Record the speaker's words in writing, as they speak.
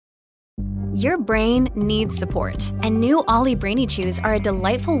Your brain needs support, and new Ollie Brainy Chews are a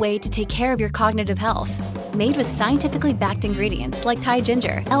delightful way to take care of your cognitive health. Made with scientifically backed ingredients like Thai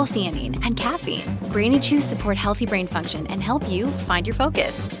ginger, L-theanine, and caffeine, Brainy Chews support healthy brain function and help you find your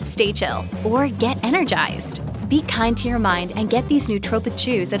focus, stay chill, or get energized. Be kind to your mind and get these nootropic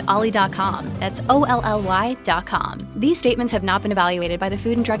chews at ollie.com. That's OLLY.com. These statements have not been evaluated by the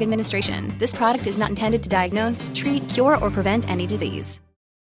Food and Drug Administration. This product is not intended to diagnose, treat, cure, or prevent any disease.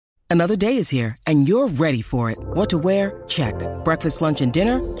 Another day is here, and you're ready for it. What to wear? Check. Breakfast, lunch, and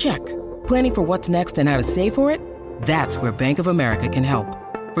dinner? Check. Planning for what's next and how to save for it? That's where Bank of America can help.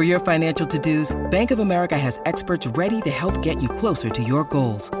 For your financial to-dos, Bank of America has experts ready to help get you closer to your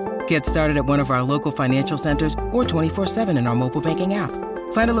goals. Get started at one of our local financial centers or 24/7 in our mobile banking app.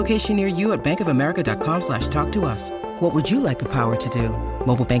 Find a location near you at bankofamerica.com/talktous. What would you like the power to do?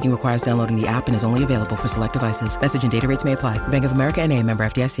 Mobile banking requires downloading the app and is only available for select devices. Message and data rates may apply. Bank of America N.A., member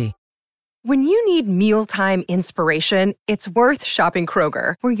FDIC. When you need mealtime inspiration, it's worth shopping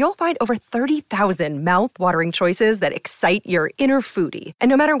Kroger, where you'll find over 30,000 mouth-watering choices that excite your inner foodie. And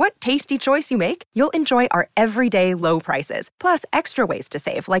no matter what tasty choice you make, you'll enjoy our everyday low prices, plus extra ways to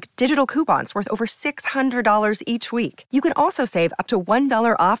save, like digital coupons worth over $600 each week. You can also save up to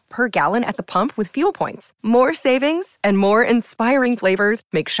 $1 off per gallon at the pump with fuel points. More savings and more inspiring flavors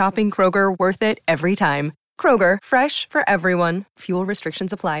make shopping Kroger worth it every time. Kroger, fresh for everyone. Fuel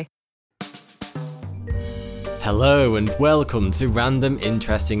restrictions apply. Hello and welcome to Random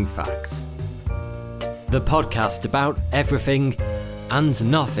Interesting Facts, the podcast about everything and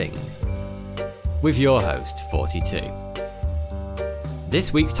nothing, with your host, 42.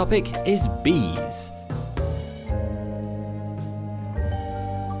 This week's topic is bees.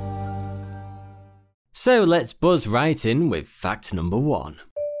 So let's buzz right in with fact number 1.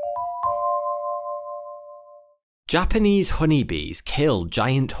 Japanese honeybees kill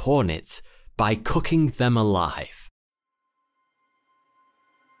giant hornets by cooking them alive.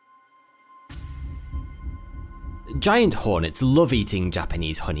 Giant hornets love eating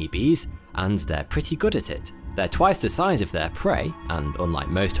Japanese honeybees, and they're pretty good at it. They're twice the size of their prey, and unlike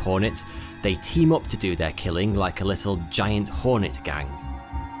most hornets, they team up to do their killing like a little giant hornet gang.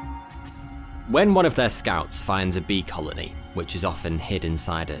 When one of their scouts finds a bee colony, which is often hid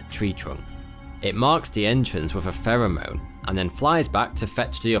inside a tree trunk, it marks the entrance with a pheromone and then flies back to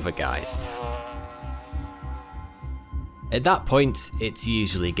fetch the other guys. At that point, it's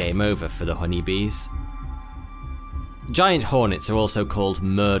usually game over for the honeybees. Giant hornets are also called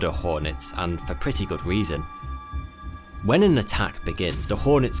murder hornets, and for pretty good reason. When an attack begins, the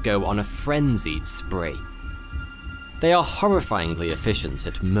hornets go on a frenzied spree. They are horrifyingly efficient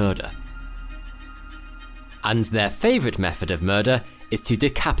at murder. And their favourite method of murder is to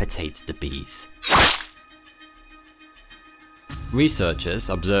decapitate the bees. Researchers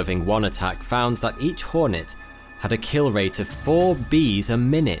observing one attack found that each hornet had a kill rate of 4 bees a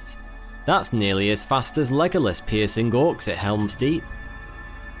minute. That's nearly as fast as Legolas piercing orcs at Helm's Deep.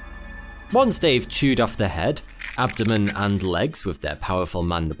 Once they've chewed off the head, abdomen and legs with their powerful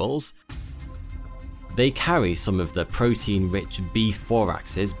mandibles, they carry some of the protein-rich bee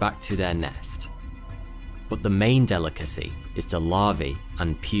thoraxes back to their nest. But the main delicacy is the larvae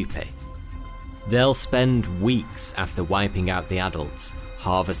and pupae. They'll spend weeks after wiping out the adults,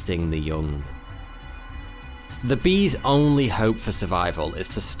 harvesting the young. The bees' only hope for survival is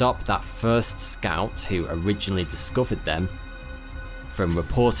to stop that first scout who originally discovered them from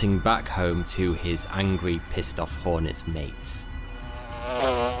reporting back home to his angry, pissed-off hornet mates.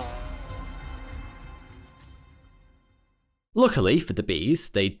 Luckily for the bees,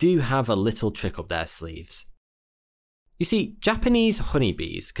 they do have a little trick up their sleeves. You see, Japanese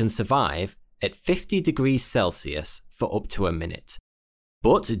honeybees can survive at 50 degrees Celsius for up to a minute.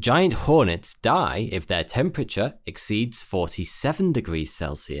 But giant hornets die if their temperature exceeds 47 degrees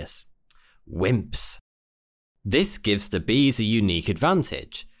Celsius. Wimps. This gives the bees a unique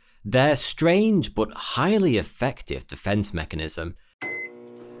advantage. Their strange but highly effective defense mechanism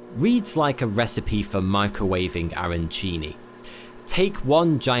reads like a recipe for microwaving arancini. Take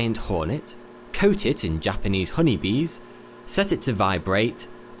one giant hornet, coat it in Japanese honeybees, set it to vibrate,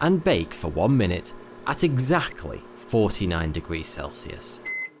 and bake for 1 minute at exactly 49 degrees Celsius.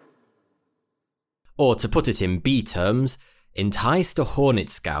 Or to put it in bee terms, entice the hornet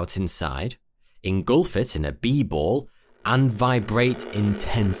scout inside, engulf it in a bee ball, and vibrate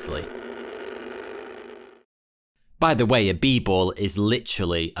intensely. By the way, a bee ball is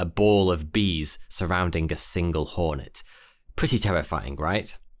literally a ball of bees surrounding a single hornet. Pretty terrifying,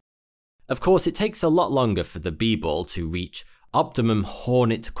 right? Of course, it takes a lot longer for the bee ball to reach optimum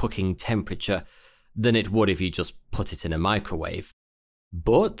hornet cooking temperature than it would if you just put it in a microwave.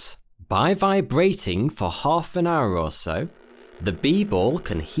 But By vibrating for half an hour or so, the bee ball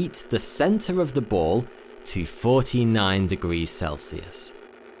can heat the centre of the ball to 49 degrees Celsius,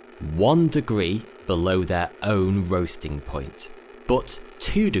 1 degree below their own roasting point, but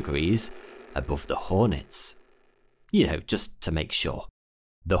 2 degrees above the hornets. You know, just to make sure.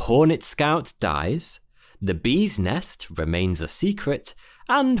 The hornet scout dies, the bee's nest remains a secret,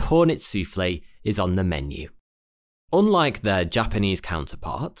 and hornet soufflé is on the menu. Unlike their Japanese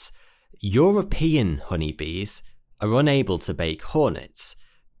counterparts, European honeybees are unable to bake hornets,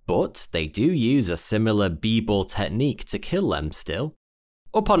 but they do use a similar bee ball technique to kill them still.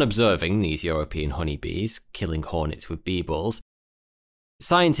 Upon observing these European honeybees killing hornets with bee balls,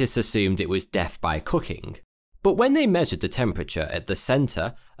 scientists assumed it was death by cooking, but when they measured the temperature at the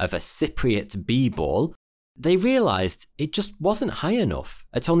centre of a Cypriot bee ball, they realised it just wasn't high enough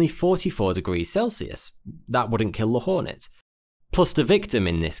at only 44 degrees Celsius. That wouldn't kill the hornet. Plus the victim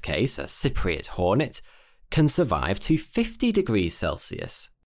in this case, a Cypriot hornet, can survive to 50 degrees Celsius.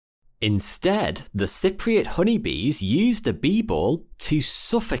 Instead, the Cypriot honeybees used a bee ball to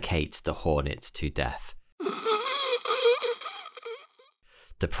suffocate the hornet to death,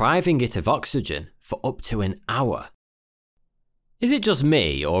 depriving it of oxygen for up to an hour. Is it just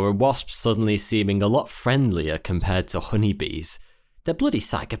me, or are wasps suddenly seeming a lot friendlier compared to honeybees? They're bloody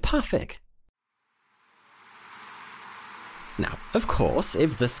psychopathic. Now, of course,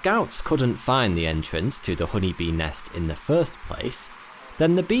 if the scouts couldn't find the entrance to the honeybee nest in the first place,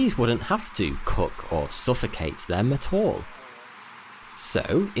 then the bees wouldn't have to cook or suffocate them at all.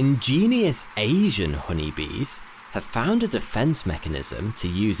 So, ingenious Asian honeybees have found a defense mechanism to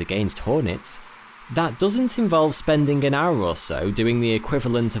use against hornets that doesn't involve spending an hour or so doing the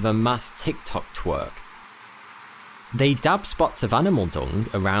equivalent of a mass TikTok twerk. They dab spots of animal dung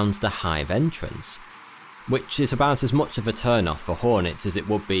around the hive entrance, which is about as much of a turn-off for hornets as it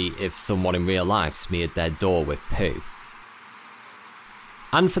would be if someone in real life smeared their door with poo.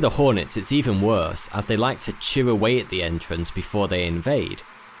 And for the hornets it's even worse, as they like to chew away at the entrance before they invade,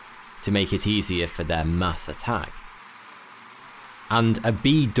 to make it easier for their mass attack. And a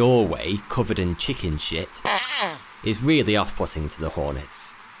bee doorway covered in chicken shit is really off-putting to the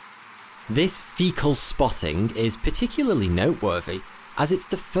hornets. This fecal spotting is particularly noteworthy as it's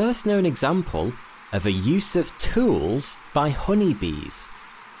the first known example of a use of tools by honeybees.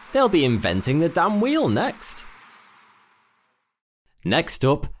 They'll be inventing the damn wheel next. Next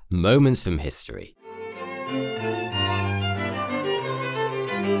up, moments from history.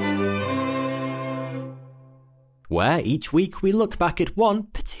 Where each week we look back at one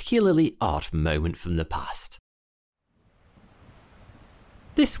particularly odd moment from the past.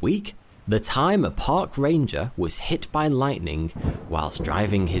 This week, the time a park ranger was hit by lightning whilst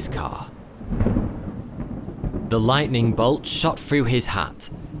driving his car. The lightning bolt shot through his hat,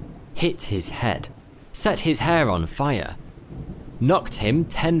 hit his head, set his hair on fire, knocked him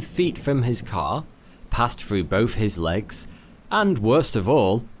 10 feet from his car, passed through both his legs, and worst of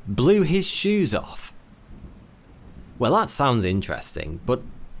all, blew his shoes off. Well, that sounds interesting, but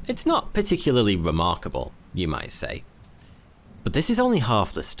it's not particularly remarkable, you might say. But this is only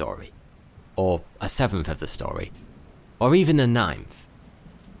half the story, or a seventh of the story, or even a ninth.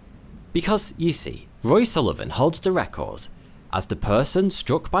 Because, you see, Roy Sullivan holds the record as the person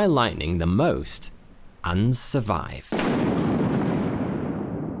struck by lightning the most and survived.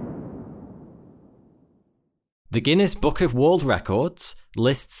 The Guinness Book of World Records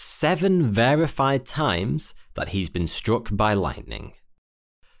lists 7 verified times that he's been struck by lightning.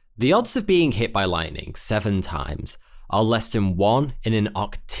 The odds of being hit by lightning 7 times are less than 1 in an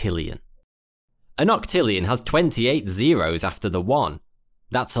octillion. An octillion has 28 zeros after the 1.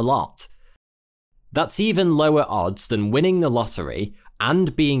 That's a lot. That's even lower odds than winning the lottery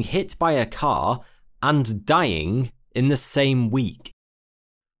and being hit by a car and dying in the same week.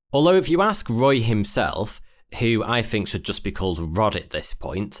 Although if you ask Roy himself, who I think should just be called Rod at this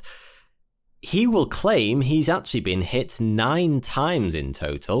point, he will claim he's actually been hit 9 times in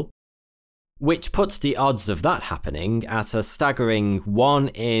total, which puts the odds of that happening at a staggering 1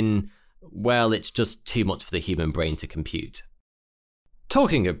 in, well, it's just too much for the human brain to compute.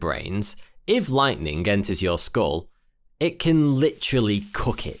 Talking of brains, if lightning enters your skull, it can literally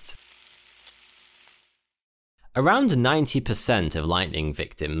cook it. Around 90% of lightning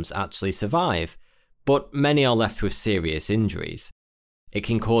victims actually survive, but many are left with serious injuries. It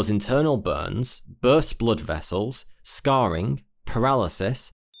can cause internal burns, burst blood vessels, scarring,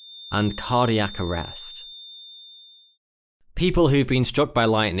 paralysis, and cardiac arrest. People who've been struck by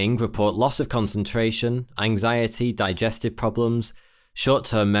lightning report loss of concentration, anxiety, digestive problems,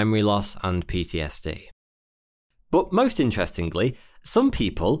 short-term memory loss, and PTSD. But most interestingly, some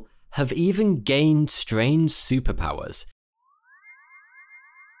people have even gained strange superpowers.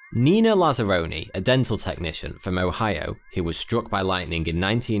 Nina Lazzaroni, a dental technician from Ohio who was struck by lightning in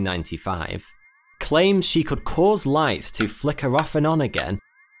 1995, claims she could cause lights to flicker off and on again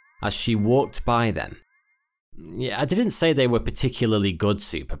as she walked by them. Yeah, I didn't say they were particularly good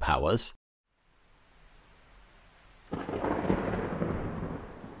superpowers.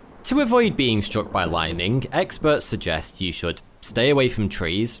 To avoid being struck by lightning, experts suggest you should stay away from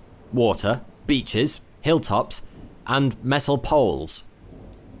trees, water, beaches, hilltops, and metal poles,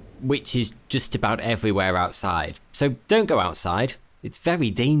 which is just about everywhere outside. So don't go outside, it's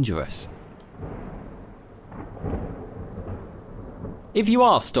very dangerous. If you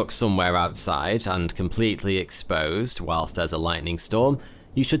are stuck somewhere outside and completely exposed whilst there's a lightning storm,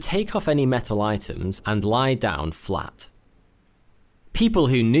 you should take off any metal items and lie down flat. People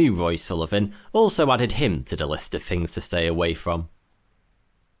who knew Roy Sullivan also added him to the list of things to stay away from.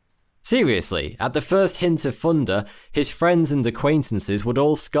 Seriously, at the first hint of thunder, his friends and acquaintances would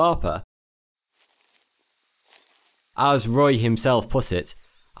all scarper. As Roy himself put it,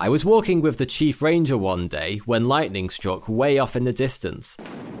 "I was walking with the chief ranger one day when lightning struck way off in the distance.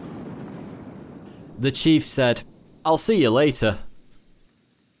 The chief said, 'I'll see you later.'"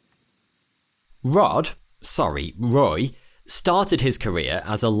 Roy, started his career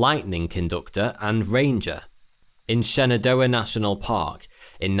as a lightning conductor and ranger in Shenandoah National Park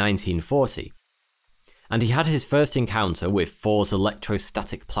in 1940, and he had his first encounter with Thor's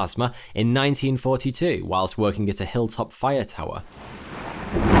electrostatic plasma in 1942 whilst working at a hilltop fire tower.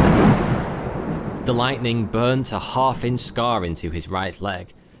 The lightning burnt a half-inch scar into his right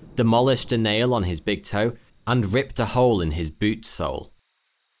leg, demolished a nail on his big toe, and ripped a hole in his boot sole.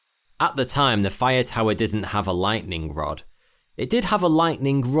 At the time, the fire tower didn't have a lightning rod. It did have a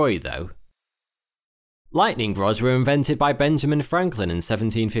lightning Roy, though. Lightning rods were invented by Benjamin Franklin in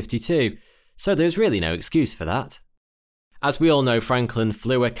 1752, so there's really no excuse for that. As we all know, Franklin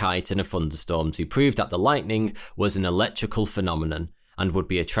flew a kite in a thunderstorm to prove that the lightning was an electrical phenomenon and would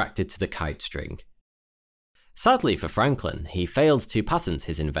be attracted to the kite string. Sadly for Franklin, he failed to patent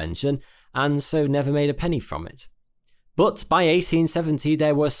his invention and so never made a penny from it. But by 1870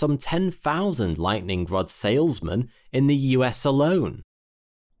 there were some 10,000 lightning rod salesmen in the US alone.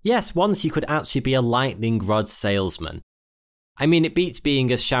 Yes, once you could actually be a lightning rod salesman. I mean, it beats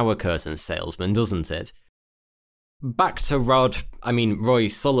being a shower curtain salesman, doesn't it? Back to Roy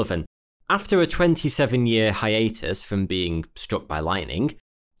Sullivan. After a 27-year hiatus from being struck by lightning,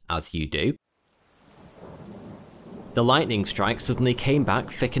 as you do, the lightning strike suddenly came back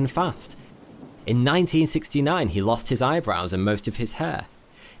thick and fast. In 1969, he lost his eyebrows and most of his hair.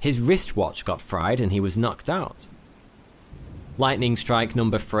 His wristwatch got fried and he was knocked out. Lightning strike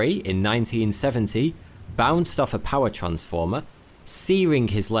number 3 in 1970 bounced off a power transformer, searing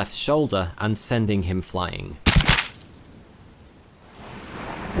his left shoulder and sending him flying.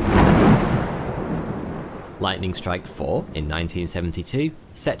 Lightning strike 4 in 1972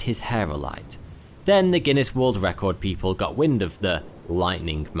 set his hair alight. Then the Guinness World Record people got wind of the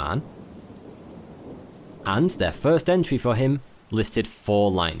Lightning Man, and their first entry for him listed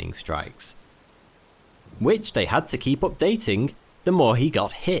 4 lightning strikes, which they had to keep updating the more he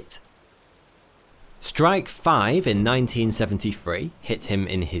got hit. Strike 5 in 1973 hit him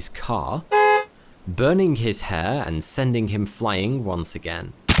in his car, burning his hair and sending him flying once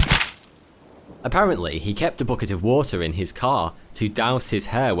again. Apparently, he kept a bucket of water in his car to douse his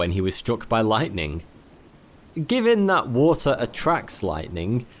hair when he was struck by lightning. Given that water attracts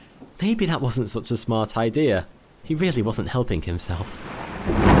lightning, maybe that wasn't such a smart idea. He really wasn't helping himself.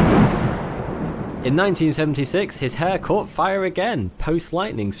 In 1976, his hair caught fire again,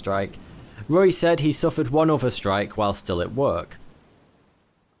 post-lightning strike. Roy said he suffered one other strike while still at work.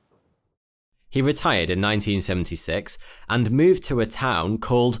 He retired in 1976 and moved to a town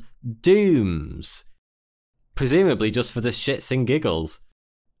called Dooms, presumably just for the shits and giggles.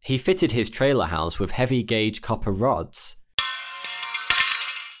 He fitted his trailer house with heavy gauge copper rods,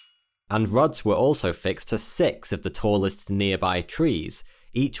 and rods were also fixed to 6 of the tallest nearby trees,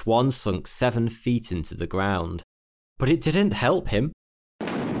 each one sunk 7 feet into the ground. But it didn't help him.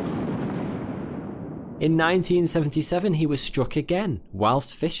 In 1977 he was struck again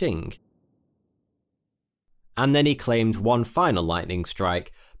whilst fishing. And then he claimed one final lightning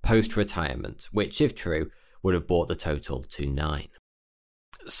strike post-retirement, which, if true, would have brought the total to 9.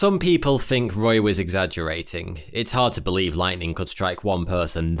 Some people think Roy was exaggerating. It's hard to believe lightning could strike one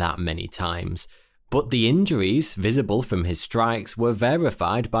person that many times. But the injuries visible from his strikes were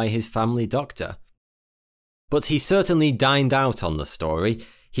verified by his family doctor. But he certainly dined out on the story.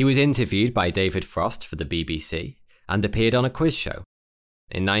 He was interviewed by David Frost for the BBC and appeared on a quiz show.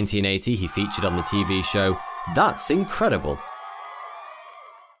 In 1980, he featured on the TV show That's Incredible.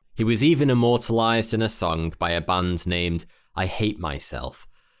 He was even immortalised in a song by a band named I Hate Myself.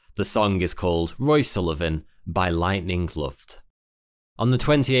 The song is called Roy Sullivan by Lightning Loved. On the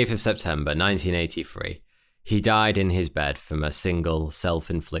 28th of September 1983, he died in his bed from a single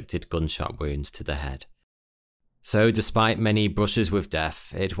self-inflicted gunshot wound to the head. So despite many brushes with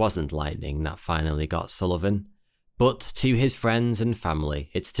death, it wasn't lightning that finally got Sullivan, but to his friends and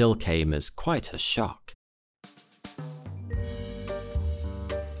family, it still came as quite a shock.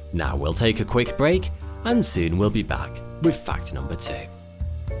 Now we'll take a quick break, and soon we'll be back with fact number 2.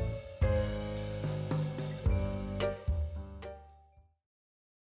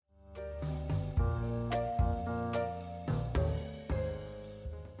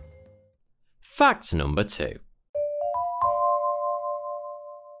 Fact number 2.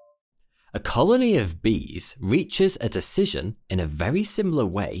 A colony of bees reaches a decision in a very similar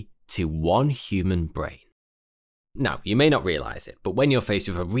way to one human brain. Now, you may not realise it, but when you're faced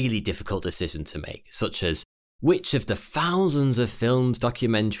with a really difficult decision to make, such as which of the thousands of films,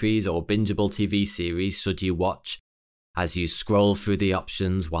 documentaries, or bingeable TV series should you watch, as you scroll through the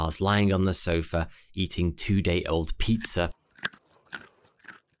options whilst lying on the sofa eating 2-day-old pizza,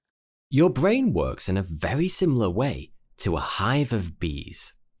 your brain works in a very similar way to a hive of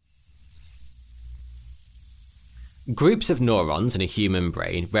bees. Groups of neurons in a human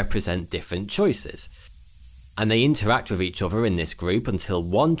brain represent different choices, and they interact with each other in this group until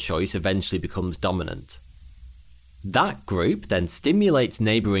one choice eventually becomes dominant. That group then stimulates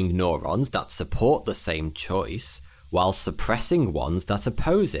neighbouring neurons that support the same choice, while suppressing ones that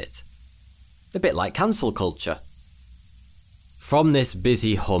oppose it. A bit like cancel culture. From this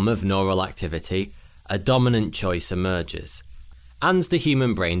busy hum of neural activity, a dominant choice emerges, and the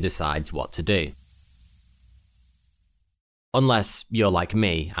human brain decides what to do. Unless you're like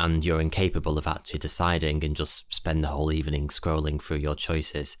me and you're incapable of actually deciding and just spend the whole evening scrolling through your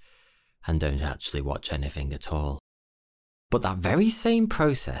choices and don't actually watch anything at all. But that very same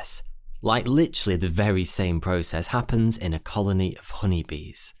process, like literally the very same process, happens in a colony of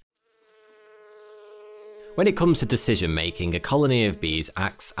honeybees. When it comes to decision making, a colony of bees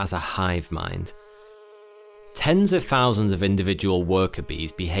acts as a hive mind. Tens of thousands of individual worker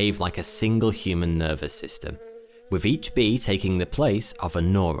bees behave like a single human nervous system, with each bee taking the place of a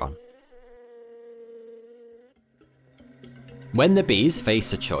neuron. When the bees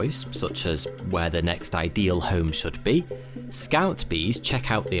face a choice, such as where the next ideal home should be, scout bees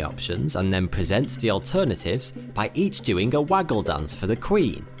check out the options and then present the alternatives by each doing a waggle dance for the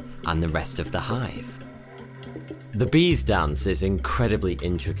queen and the rest of the hive. The bees' dance is incredibly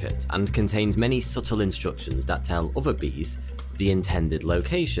intricate and contains many subtle instructions that tell other bees the intended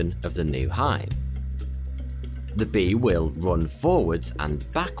location of the new hive. The bee will run forwards and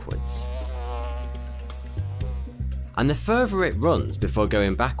backwards. And the further it runs before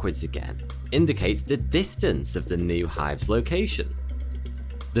going backwards again indicates the distance of the new hive's location.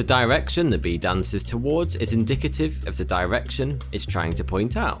 The direction the bee dances towards is indicative of the direction it's trying to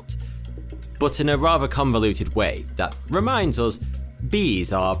point out, but in a rather convoluted way that reminds us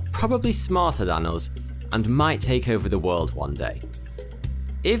bees are probably smarter than us and might take over the world one day.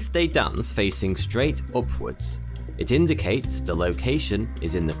 If they dance facing straight upwards, it indicates the location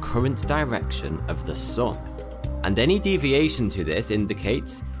is in the current direction of the sun, and any deviation to this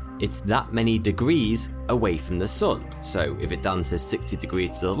indicates it's that many degrees away from the sun. So if it dances 60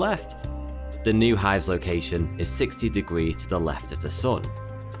 degrees to the left, the new hive's location is 60 degrees to the left of the sun.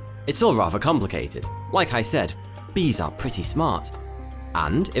 It's all rather complicated. Like I said, bees are pretty smart.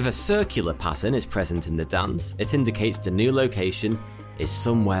 And if a circular pattern is present in the dance, it indicates the new location is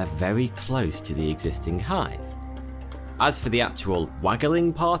somewhere very close to the existing hive. As for the actual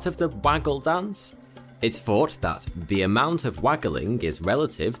waggling part of the waggle dance, it's thought that the amount of waggling is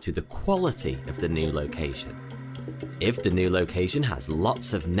relative to the quality of the new location. If the new location has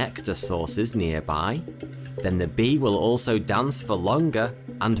lots of nectar sources nearby, then the bee will also dance for longer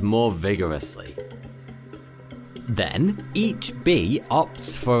and more vigorously. Then, each bee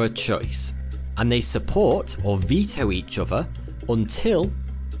opts for a choice, and they support or veto each other until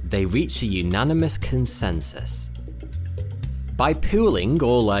they reach a unanimous consensus. By pooling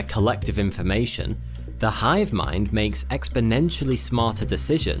all their collective information, the hive mind makes exponentially smarter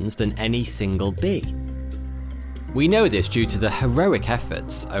decisions than any single bee. We know this due to the heroic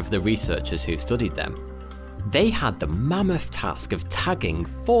efforts of the researchers who studied them. They had the mammoth task of tagging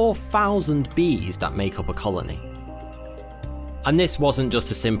 4,000 bees that make up a colony. And this wasn't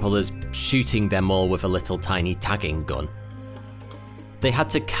just as simple as shooting them all with a little tiny tagging gun. They had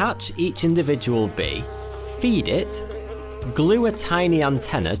to catch each individual bee, feed it, glue a tiny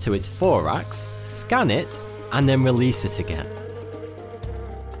antenna to its thorax, scan it, and then release it again.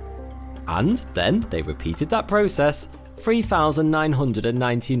 And then they repeated that process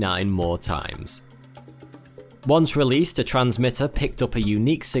 3,999 more times. Once released, a transmitter picked up a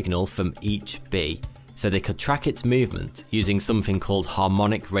unique signal from each bee, so they could track its movement using something called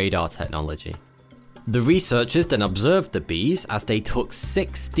harmonic radar technology. The researchers then observed the bees as they took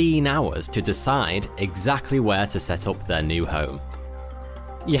 16 hours to decide exactly where to set up their new home.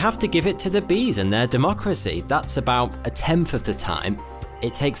 You have to give it to the bees and their democracy. That's about a tenth of the time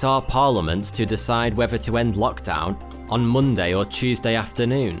it takes our parliament to decide whether to end lockdown on Monday or Tuesday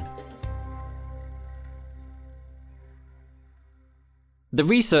afternoon. The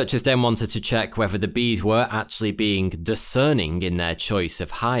researchers then wanted to check whether the bees were actually being discerning in their choice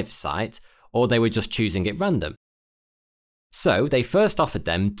of hive site, or they were just choosing at random. So they first offered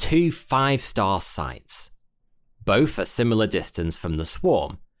them 2 5-star sites, both a similar distance from the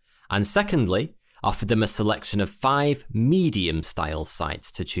swarm, and secondly, offered them a selection of 5 medium-style sites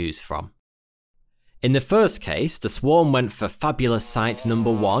to choose from. In the first case, the swarm went for fabulous site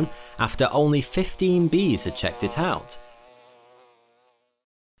number 1 after only 15 bees had checked it out.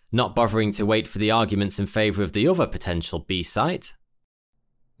 Not bothering to wait for the arguments in favour of the other potential bee site.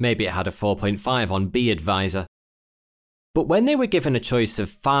 Maybe it had a 4.5 on Bee Advisor. But when they were given a choice of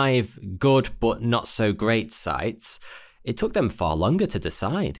 5 good but not so great sites, it took them far longer to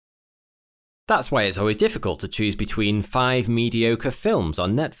decide. That's why it's always difficult to choose between 5 mediocre films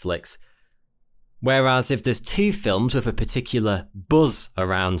on Netflix. Whereas if there's 2 films with a particular buzz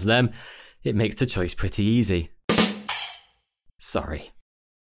around them, it makes the choice pretty easy. Sorry.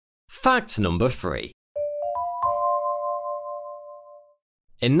 Fact number 3.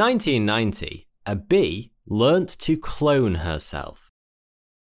 In 1990, a bee learnt to clone herself.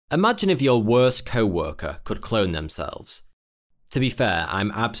 Imagine if your worst co-worker could clone themselves. To be fair,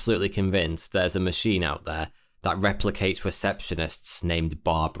 I'm absolutely convinced there's a machine out there that replicates receptionists named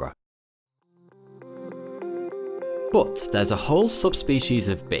Barbara. But there's a whole subspecies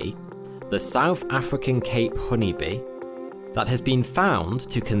of bee, the South African Cape honeybee, that has been found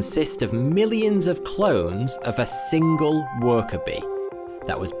to consist of millions of clones of a single worker bee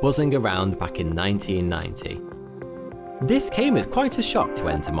that was buzzing around back in 1990. This came as quite a shock to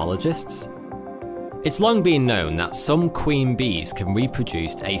entomologists. It's long been known that some queen bees can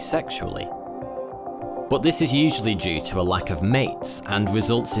reproduce asexually, but this is usually due to a lack of mates and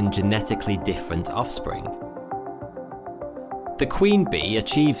results in genetically different offspring. The queen bee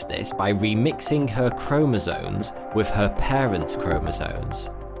achieves this by remixing her chromosomes with her parent's chromosomes.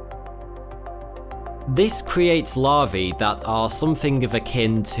 This creates larvae that are something of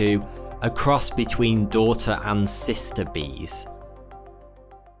akin to a cross between daughter and sister bees.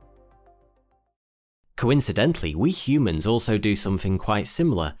 Coincidentally, we humans also do something quite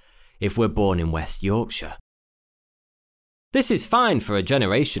similar if we're born in West Yorkshire. This is fine for a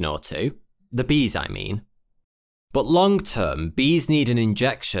generation or two, the bees I mean. But long term, bees need an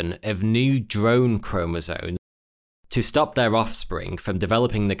injection of new drone chromosomes to stop their offspring from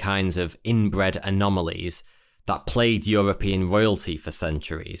developing the kinds of inbred anomalies that plagued European royalty for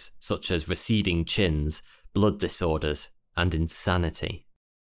centuries, such as receding chins, blood disorders, and insanity.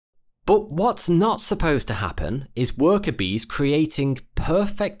 But what's not supposed to happen is worker bees creating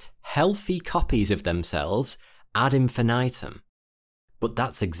perfect, healthy copies of themselves ad infinitum. But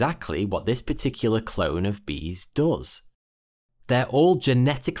that's exactly what this particular clone of bees does. They're all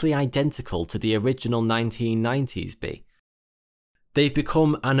genetically identical to the original 1990s bee. They've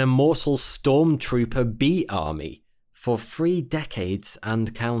become an immortal stormtrooper bee army for 3 decades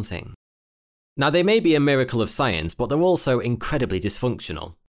and counting. Now they may be a miracle of science, but they're also incredibly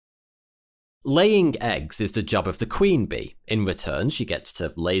dysfunctional. Laying eggs is the job of the queen bee. In return, she gets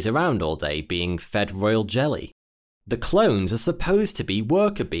to laze around all day being fed royal jelly. The clones are supposed to be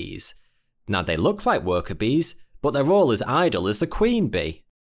worker bees. Now they look like worker bees, but they're all as idle as the queen bee.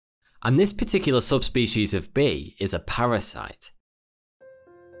 And this particular subspecies of bee is a parasite.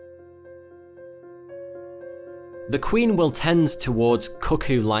 The queen will tend towards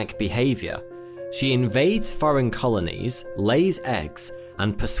cuckoo-like behaviour. She invades foreign colonies, lays eggs,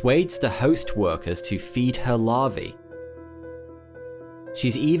 and persuades the host workers to feed her larvae.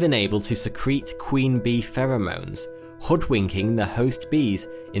 She's even able to secrete queen bee pheromones, hoodwinking the host bees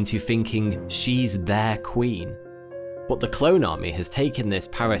into thinking she's their queen. But the clone army has taken this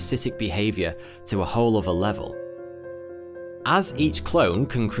parasitic behaviour to a whole other level. As each clone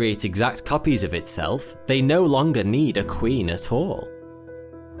can create exact copies of itself, they no longer need a queen at all.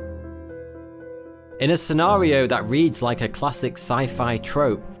 In a scenario that reads like a classic sci-fi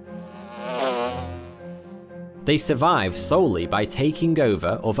trope, They survive solely by taking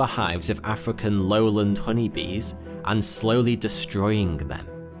over other hives of African lowland honeybees and slowly destroying them.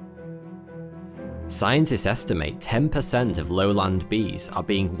 Scientists estimate 10% of lowland bees are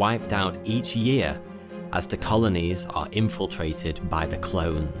being wiped out each year as the colonies are infiltrated by the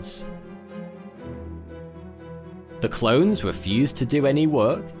clones. The clones refuse to do any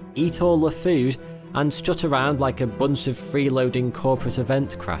work, eat all the food, and strut around like a bunch of freeloading corporate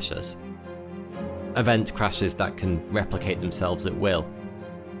event crashers. Event crashers that can replicate themselves at will.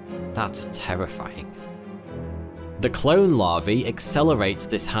 That's terrifying. The clone larvae accelerates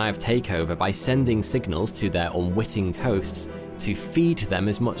this hive takeover by sending signals to their unwitting hosts to feed them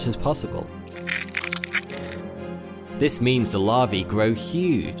as much as possible. This means the larvae grow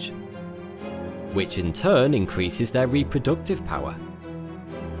huge, which in turn increases their reproductive power.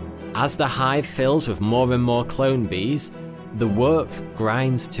 As the hive fills with more and more clone bees, the work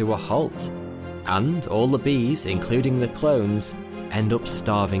grinds to a halt, and all the bees, including the clones, end up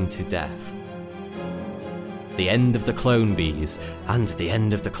starving to death. The end of the clone bees, and the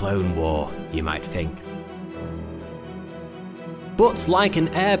end of the clone war, you might think. But like an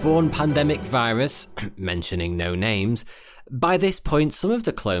airborne pandemic virus, mentioning no names, by this point some of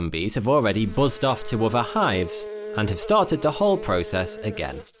the clone bees have already buzzed off to other hives, and have started the whole process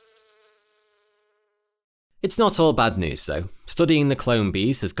again. It's not all bad news though. Studying the clone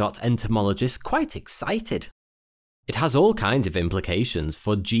bees has got entomologists quite excited. It has all kinds of implications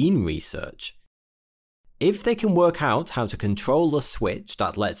for gene research. If they can work out how to control the switch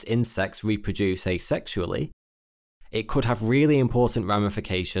that lets insects reproduce asexually, it could have really important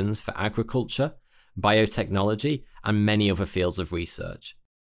ramifications for agriculture, biotechnology, and many other fields of research.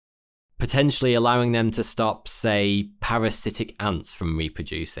 Potentially allowing them to stop, say, parasitic ants from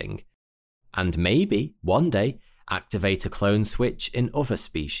reproducing. And maybe, one day, activate a clone switch in other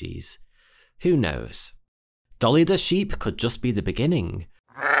species. Who knows? Dolly the sheep could just be the beginning.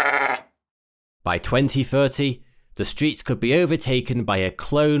 By 2030, the streets could be overtaken by a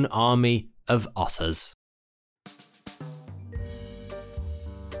clone army of otters.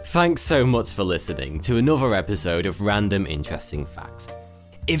 Thanks so much for listening to another episode of Random Interesting Facts.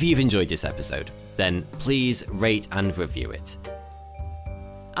 If you've enjoyed this episode, then please rate and review it.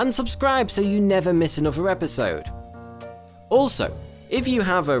 And subscribe so you never miss another episode. Also, if you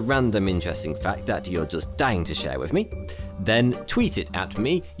have a random interesting fact that you're just dying to share with me, then tweet it at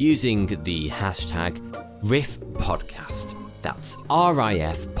me using the hashtag RIFPodcast. That's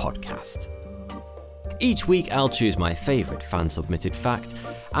RIF Podcast. Each week I'll choose my favourite fan-submitted fact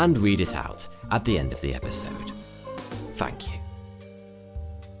and read it out at the end of the episode. Thank you.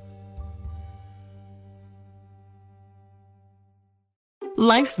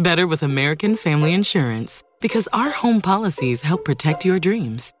 Life's better with American Family Insurance because our home policies help protect your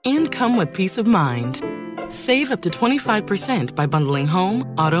dreams and come with peace of mind. Save up to 25% by bundling home,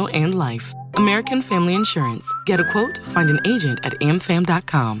 auto, and life. American Family Insurance. Get a quote, find an agent at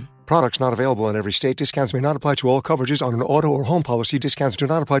amfam.com. Products not available in every state. Discounts may not apply to all coverages on an auto or home policy. Discounts do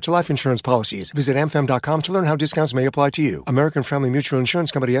not apply to life insurance policies. Visit amfam.com to learn how discounts may apply to you. American Family Mutual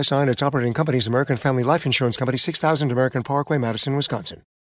Insurance Company, SI, and its operating companies, American Family Life Insurance Company, 6000 American Parkway, Madison, Wisconsin.